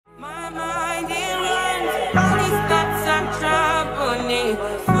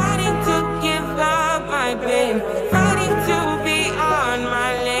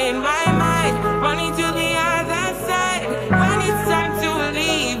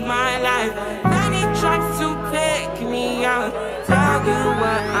life. Many tries to pick me up, tell you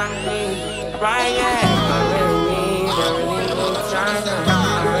what I need. Right, yeah, I really need China.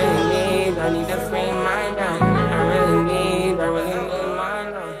 I need to free my mind. I really need my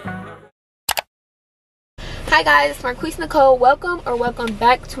mind. Hi guys, it's Marquiece Nicole. Welcome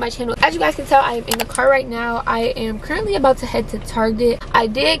back to my channel. As you guys can tell, I am in the car right now. I am currently about to head to Target. I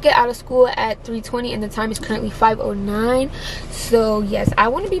did get out of school at 3:20 and the time is currently 5:09. So yes, I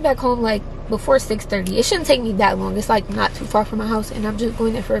want to be back home like before 6:30. It shouldn't take me that long. It's like not too far from my house and I'm just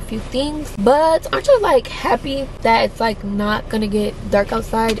going there for a few things. But aren't you like happy that it's like not gonna get dark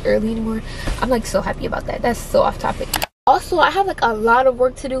outside early anymore? I'm like so happy about that. That's so off topic. Also, I have like a lot of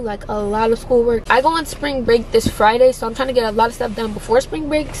work to do, like a lot of schoolwork. I go on spring break this Friday, so I'm trying to get a lot of stuff done before spring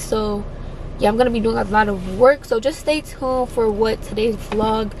break. So yeah, I'm gonna be doing a lot of work, so just stay tuned for what today's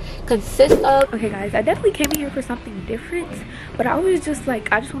vlog consists of. Okay guys, I definitely came in here for something different, but I was just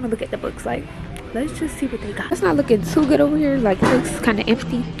like, I just want to look at the books. Like, let's just see what they got. It's not looking too good over here. Like, it looks kind of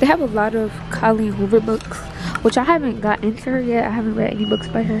empty. They have a lot of Colleen Hoover books, which I haven't got into her yet. I haven't read any books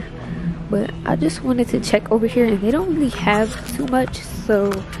by her, but I just wanted to check over here and they don't really have too much,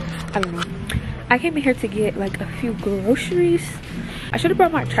 so I don't know. I came in here to get like a few groceries. I should have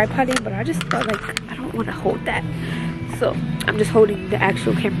brought my tripod in, but I just thought like I don't want to hold that, so I'm just holding the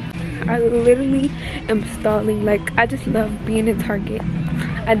actual camera. I literally am stalling. Like, I just love being in Target.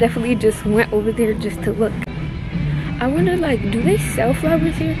 I definitely just went over there just to look. I wonder, like, do they sell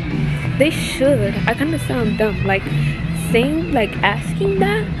flowers here? They should. I kind of sound dumb like saying, like, asking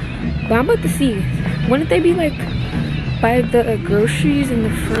that, but I'm about to see. Wouldn't they be like by the groceries in the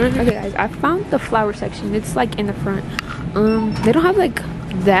front? Okay guys, I found the flower section. It's like in the front. They don't have like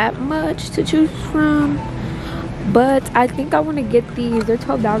that much to choose from, but I think I want to get these. They're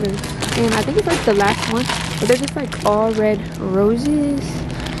 $12 and I think it's like the last one, but they're just like all red roses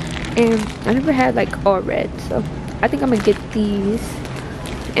and I never had like all red, so I think I'm gonna get these.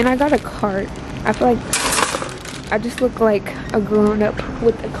 And I got a cart. I feel like I just look like a grown-up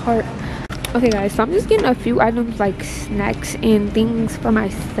with a cart. Okay guys, so I'm just getting a few items like snacks and things for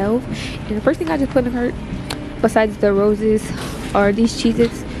myself, and the first thing I just put in her besides the roses are these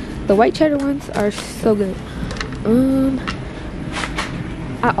Cheez-Its. The white cheddar ones are so good.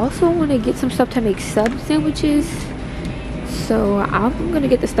 I also want to get some stuff to make sub sandwiches, so I'm gonna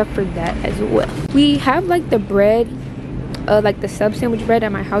get the stuff for that as well. We have like the bread, like the sub sandwich bread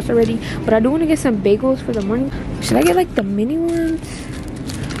at my house already, but I do want to get some bagels for the morning. Should I get like the mini ones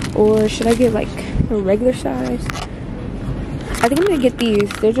or should I get like a regular size? I think I'm gonna get these.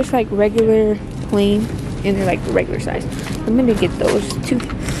 They're just like regular plain and they're like regular size. I'm gonna get those too.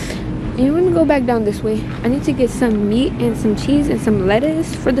 And we're gonna go back down this way. I need to get some meat and some cheese and some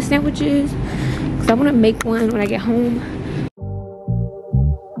lettuce for the sandwiches because I want to make one when I get home.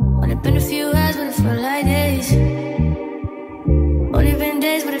 Only been a few hours, but it felt like days. Only been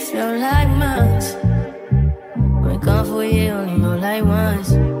days, but it felt like months. Been gone for a year, only know like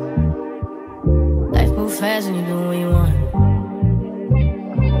once. Life moves fast when you do what you want.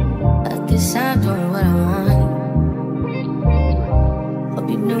 I guess I'm doing what I want. Hope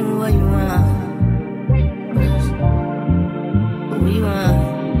you know what you want. What you want.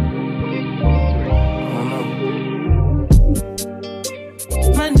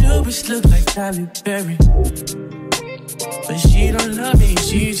 My new bitch look like Tyler Perry, but she don't love me,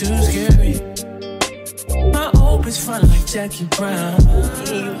 she too scary. My old bitch fun like Jackie Brown.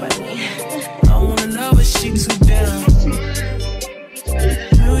 I wanna know but she too down.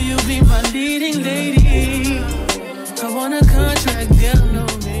 Will you be my leading lady? I want a contract, girl, no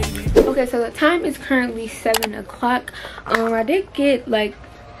maybe. Okay, so the time is currently 7 o'clock. I did get like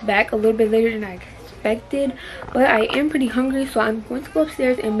back a little bit later than I expected, but I am pretty hungry, so I'm going to go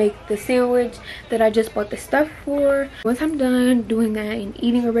upstairs and make the sandwich that I just bought the stuff for. Once I'm done doing that and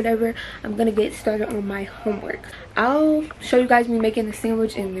eating or whatever, I'm gonna get started on my homework. I'll show you guys me making the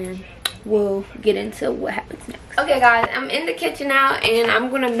sandwich and then we'll get into what happens next. Okay guys, I'm in the kitchen now and I'm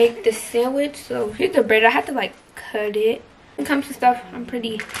gonna make the sandwich. So here's the bread. I have to like cut it. When it comes to stuff, I'm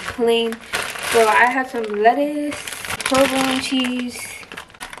pretty plain. So I have some lettuce, provolone cheese,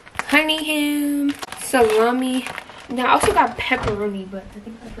 honey ham, salami. Now I also got pepperoni, but I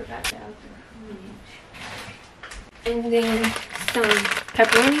think I forgot that. And then some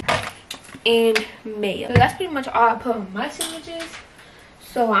pepperoni and mayo. So that's pretty much all I put on my sandwiches.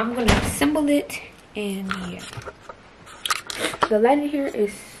 So I'm gonna assemble it, and yeah. The light in here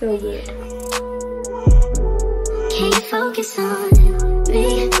is so good. Can you focus on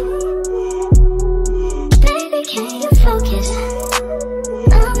me? Baby, can you focus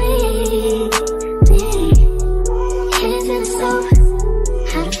on me? Hands in the soap,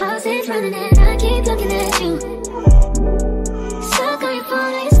 how to faucet run.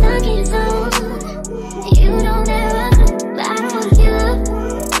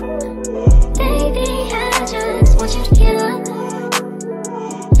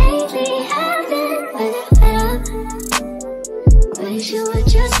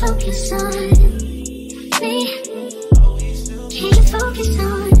 focus on me? Can you focus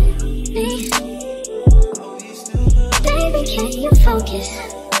on me? Baby, can you focus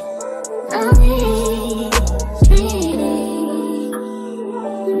on me?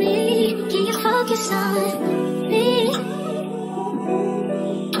 Can you focus on me?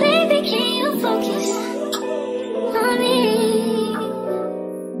 Baby, can you focus on me?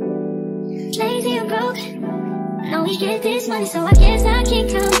 Lazy or broke, I know we get this money, so I guess I can't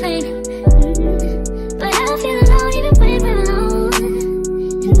complain. But I feel alone even when we're alone,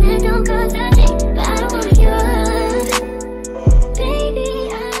 and that don't cause a thing. But I don't want you, baby,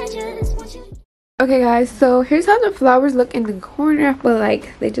 I just want you. Okay guys, so here's how the flowers look in the corner, but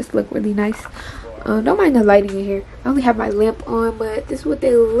like they just look really nice. Don't mind the lighting in here. I only have my lamp on, but this is what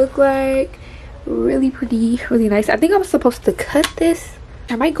they look like. Really pretty, really nice. I think I was supposed to cut this.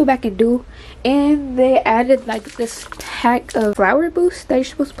 I might go back and do. And they added like this pack of flower boosts that you're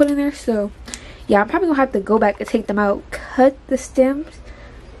supposed to put in there. So yeah, I'm probably gonna have to go back and take them out, cut the stems,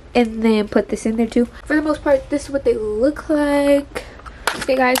 and then put this in there too. For the most part, this is what they look like.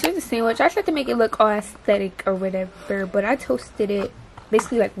 Okay guys, here's the sandwich. I tried to make it look all aesthetic or whatever, but I toasted it,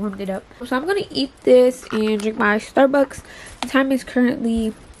 basically like warmed it up. So I'm gonna eat this and drink my Starbucks. The time is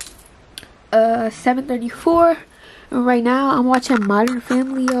currently 7:34, and right now I'm watching Modern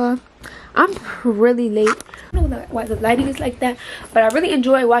Family, y'all. I'm really late. I don't know why the lighting is like that, but I really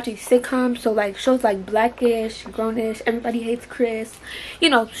enjoy watching sitcoms. So like shows like Blackish, Grownish, Everybody Hates Chris, you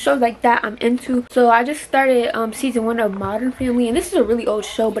know, shows like that I'm into. So I just started season 1 of Modern Family, and this is a really old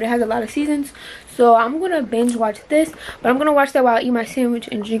show, but it has a lot of seasons. So I'm gonna binge watch this, but I'm gonna watch that while I eat my sandwich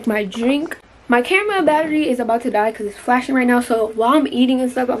and drink my drink. My camera battery is about to die because it's flashing right now, so while I'm eating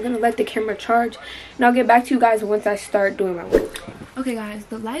and stuff, I'm gonna let the camera charge, and I'll get back to you guys once I start doing my work. Okay guys,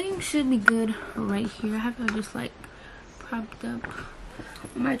 the lighting should be good right here. I have to just like propped up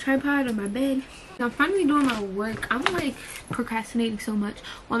on my tripod on my bed. I'm finally doing my work. I'm like procrastinating so much.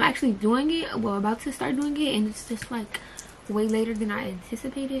 Well, I'm actually doing it, well, about to start doing it, and it's just like way later than I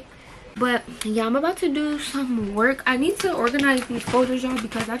anticipated. But yeah, I'm about to do some work. I need to organize these folders, y'all,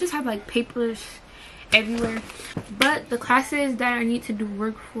 because I just have like papers everywhere. But the classes that I need to do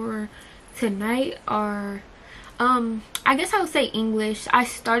work for tonight are I guess I would say English. I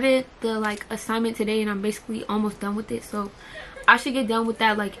started the like assignment today, and I'm basically almost done with it, so I should get done with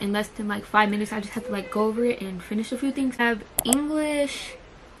that like in less than like 5 minutes. I just have to like go over it and finish a few things. I have English,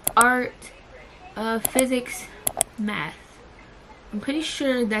 art, physics, math. I'm pretty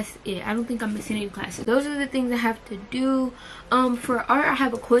sure that's it. I don't think I'm missing any classes. Those are the things I have to do. For art, I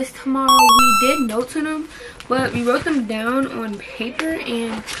have a quiz tomorrow. We did notes on them, but we wrote them down on paper,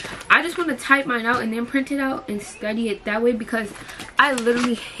 and I just want to type mine out and then print it out and study it that way, because I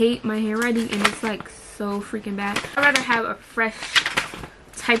literally hate my handwriting and it's like so freaking bad. I'd rather have a fresh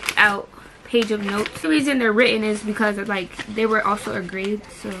typed out page of notes. The reason they're written is because of, like, they were also a grade.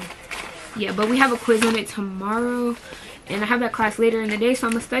 So yeah, but we have a quiz on it tomorrow, and I have that class later in the day, so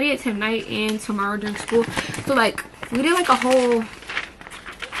I'm gonna study it tonight and tomorrow during school. So like we did like a whole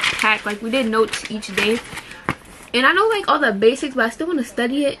pack, like we did notes each day, and I know like all the basics, but I still want to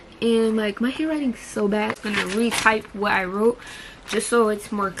study it, and like my handwriting's so bad. I'm gonna retype what I wrote just so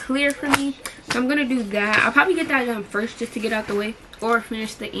it's more clear for me. So I'm gonna do that. I'll probably get that done first just to get out the way, or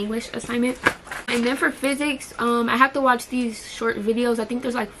finish the English assignment. And then for physics, I have to watch these short videos. I think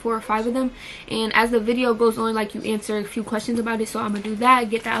there's like 4 or 5 of them, and as the video goes on, like, you answer a few questions about it. So I'm gonna do that,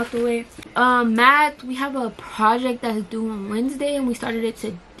 get that out the way. Math, we have a project that's due on Wednesday, and we started it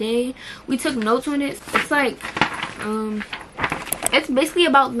today. We took notes on it. It's like it's basically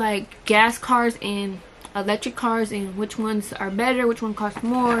about like gas cars and electric cars, and which ones are better, which one costs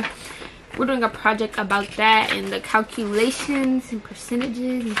more. We're doing a project about that, and the calculations and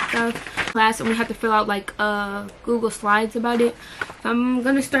percentages and stuff class, and we have to fill out like Google Slides about it. So I'm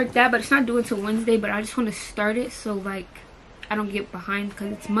gonna start that, but it's not due until Wednesday, but I just want to start it so like I don't get behind,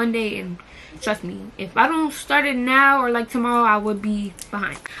 because it's Monday, and trust me, if I don't start it now or like tomorrow, I would be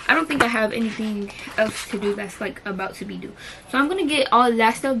behind. I don't think I have anything else to do that's like about to be due, so I'm gonna get all of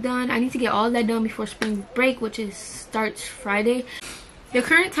that stuff done. I need to get all of that done before spring break, which starts Friday. The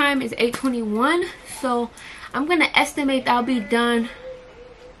current time is 8:21, so I'm gonna estimate that I'll be done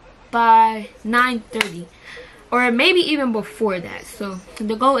by 9:30, or maybe even before that. So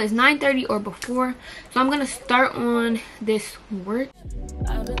the goal is 9:30 or before. So I'm gonna start on this work.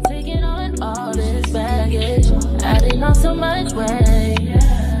 I've been taking on all this baggage, adding on so much weight.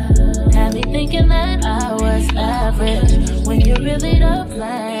 Had me thinking that I was average when you really don't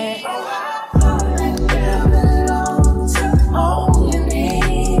play.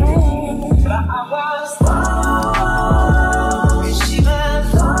 I was wrong, she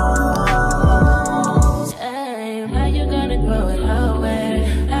went wrong.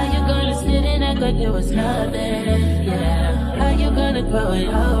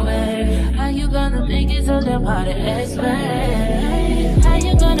 away. How you gonna think it's so damn hard to explain? How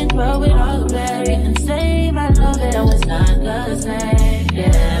you gonna throw it all away and say my love it was not the same?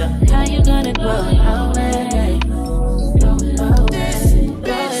 Yeah. How you gonna throw it away? Throw it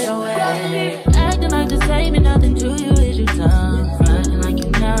away. Acting like the same and nothing to you is your tongue. Fronting like you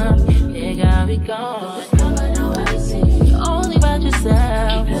numb. Yeah, got me gone. Only about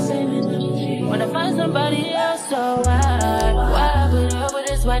yourself. When I find somebody else, so why put up with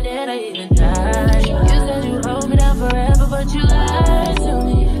this? Why did I even die? You said you hold me down forever, but you lied to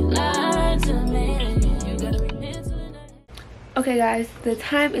me, lied to me. You gotta repent to it. Okay guys, the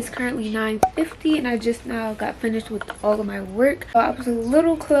time is currently 9:50 and I just now got finished with all of my work. So I was a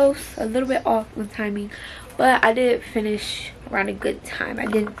little close, a little bit off with timing, but I did finish around a good time. I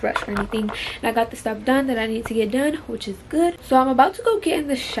didn't rush or anything, and I got the stuff done that I need to get done, which is good. So I'm about to go get in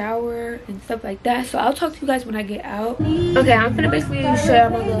the shower and stuff like that, so I'll talk to you guys when I get out. Okay, I'm gonna basically show you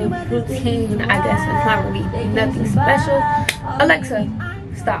my little routine. I guess it's not really nothing special. Alexa,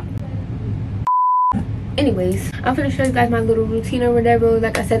 stop. Anyways, I'm gonna show you guys my little routine or whatever.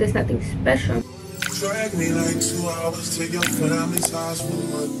 Like I said, it's nothing special. Drag me like 2 hours to your family's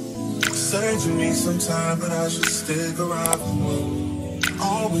hospital. Said you need some time, but I should stick around.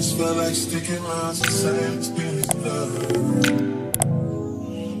 Always felt like sticking around the same experience, love.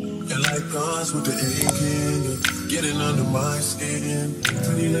 And like guns with the aching, getting under my skin.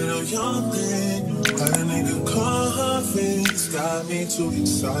 Pretty little young thing, had a nigga confidence, got me too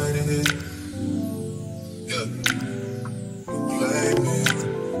excited. Yeah,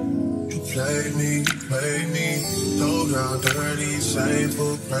 play me, low down, dirty,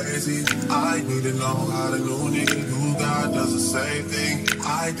 shameful, crazy. I need to know how the new nigga you got does the same thing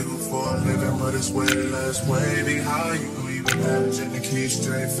I do for a living, but it's way less wavy. How you even managing to keep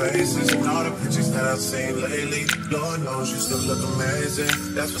straight faces and all the pictures that I've seen lately? Lord knows you still look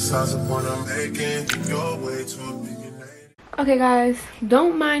amazing. That's besides the point I'm making. You're way too opinionated. Okay guys,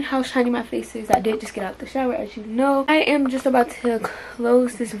 don't mind how shiny my face is. I did just get out the shower, as you know. I am just about to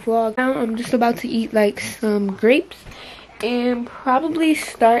close this vlog now. I'm just about to eat like some grapes and probably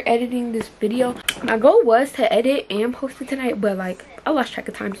start editing this video. My goal was to edit and post it tonight, but like I lost track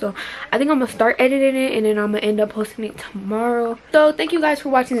of time, so I think I'm gonna start editing it and then I'm gonna end up posting it tomorrow. So thank you guys for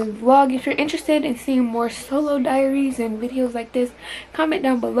watching this vlog. If you're interested in seeing more solo diaries and videos like this, comment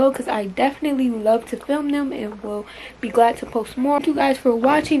down below because I definitely love to film them and will be glad to post more. Thank you guys for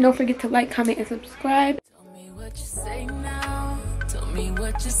watching. Don't forget to like, comment, and subscribe. Tell me what you say now. Tell me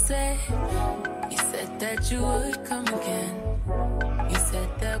what you say. You said that you would come again. You said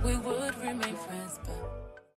that we would remain friends, but